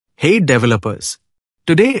Hey developers!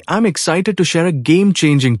 Today I'm excited to share a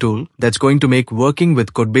game-changing tool that's going to make working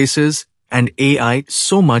with codebases and AI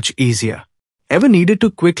so much easier. Ever needed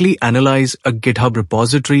to quickly analyze a GitHub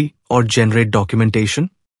repository or generate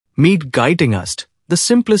documentation? Meet Gitingest, the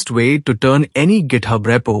simplest way to turn any GitHub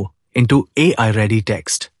repo into AI-ready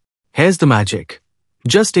text. Here's the magic.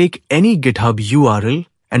 Just take any GitHub URL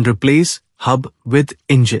and replace hub with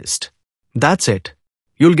ingest. That's it.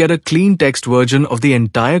 You'll get a clean text version of the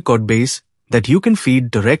entire codebase that you can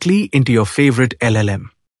feed directly into your favorite LLM.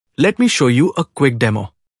 Let me show you a quick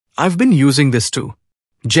demo. I've been using this too.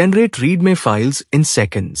 Generate README files in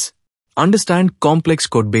seconds. Understand complex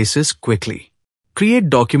codebases quickly.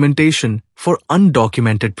 Create documentation for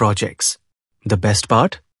undocumented projects. The best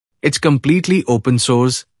part? It's completely open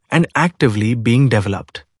source and actively being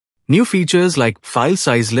developed. New features like file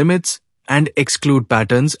size limits and exclude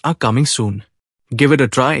patterns are coming soon. Give it a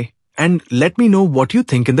try and let me know what you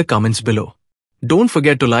think in the comments below. Don't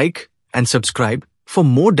forget to like and subscribe for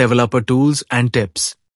more developer tools and tips.